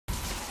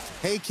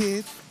Hey,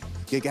 kid,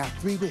 you got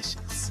 3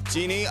 wishes.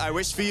 Genie, I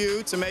wish for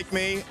you to make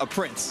me a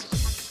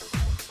prince.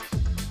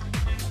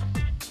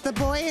 The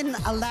boy in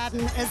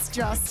Aladdin is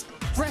just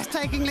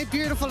breathtakingly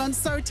beautiful and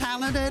so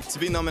talented. To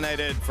be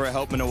nominated for a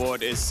Helpmann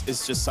Award is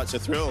just such a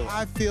thrill.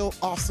 I feel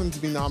awesome to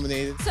be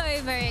nominated. So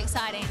very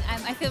exciting.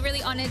 I feel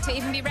really honoured to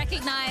even be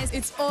recognised.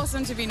 It's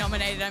awesome to be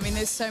nominated. I mean,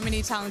 there's so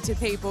many talented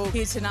people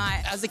here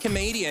tonight. As a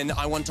comedian,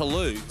 I want to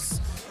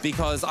lose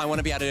because I want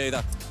to be able to do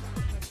the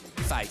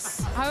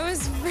face. I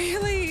was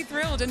really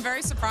thrilled and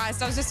very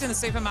surprised. I was just in the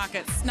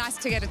supermarket. It's nice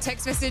to get a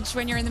text message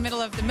when you're in the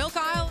middle of the milk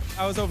aisle.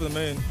 I was over the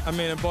moon. I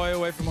mean, a boy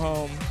away from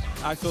home.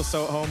 I feel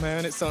so at home here,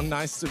 and it's so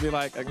nice to be,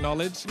 like,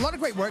 acknowledged. A lot of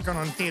great work going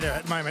on in theatre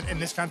at the moment in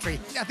this country.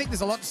 I think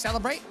there's a lot to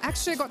celebrate.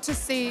 Actually got to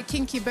see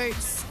Kinky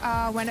Boots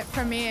when it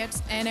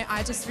premiered, and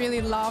I just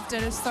really loved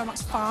it. It was so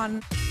much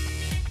fun.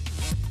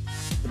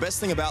 The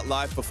best thing about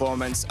live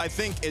performance, I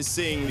think, is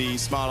seeing the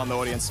smile on the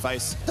audience's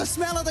face. The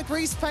smell of the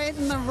grease paint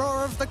and the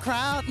roar of the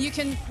crowd. You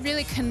can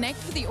really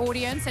connect with the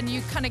audience and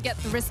you kind of get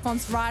the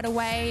response right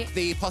away.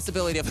 The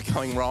possibility of it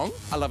going wrong.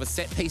 I love a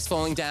set piece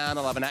falling down.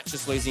 I love an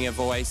actress losing her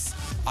voice.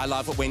 I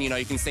love it when, you know,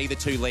 you can see the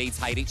 2 leads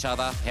hate each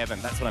other.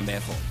 Heaven, that's what I'm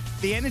there for.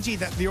 The energy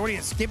that the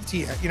audience give to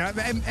you, you know,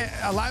 it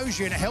allows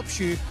you and it helps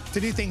you to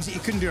do things that you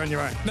couldn't do on your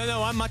own.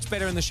 No, I'm much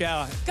better in the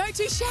shower.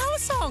 Go-to shower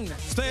song.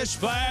 Splish,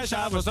 splash,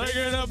 I was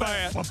taking a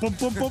bath. Boom,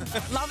 boom, boom.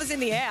 Love is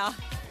in the air.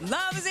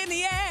 Love is in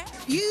the air.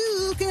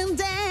 You can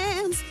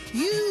dance,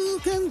 you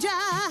can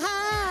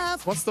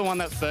jive. What's the one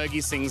that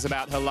Fergie sings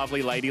about her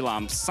lovely lady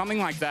lumps? Something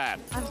like that.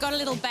 I've got a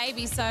little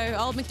baby, so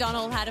old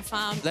MacDonald had a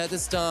farm. Let the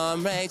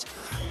storm rage.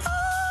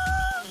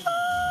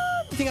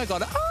 I think I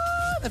got it.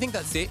 I think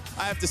that's it.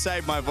 I have to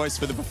save my voice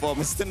for the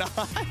performance tonight.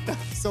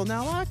 So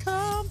now I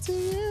come to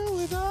you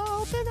with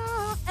open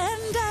arms.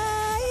 And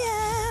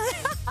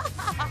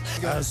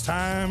As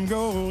time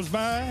goes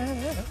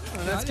by.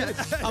 That's good.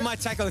 I might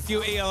tackle a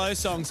few ELO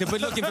songs if we're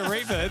looking for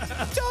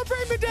reverb. Don't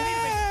bring me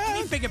down!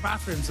 We need bigger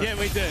bathrooms. Yeah,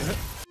 we do.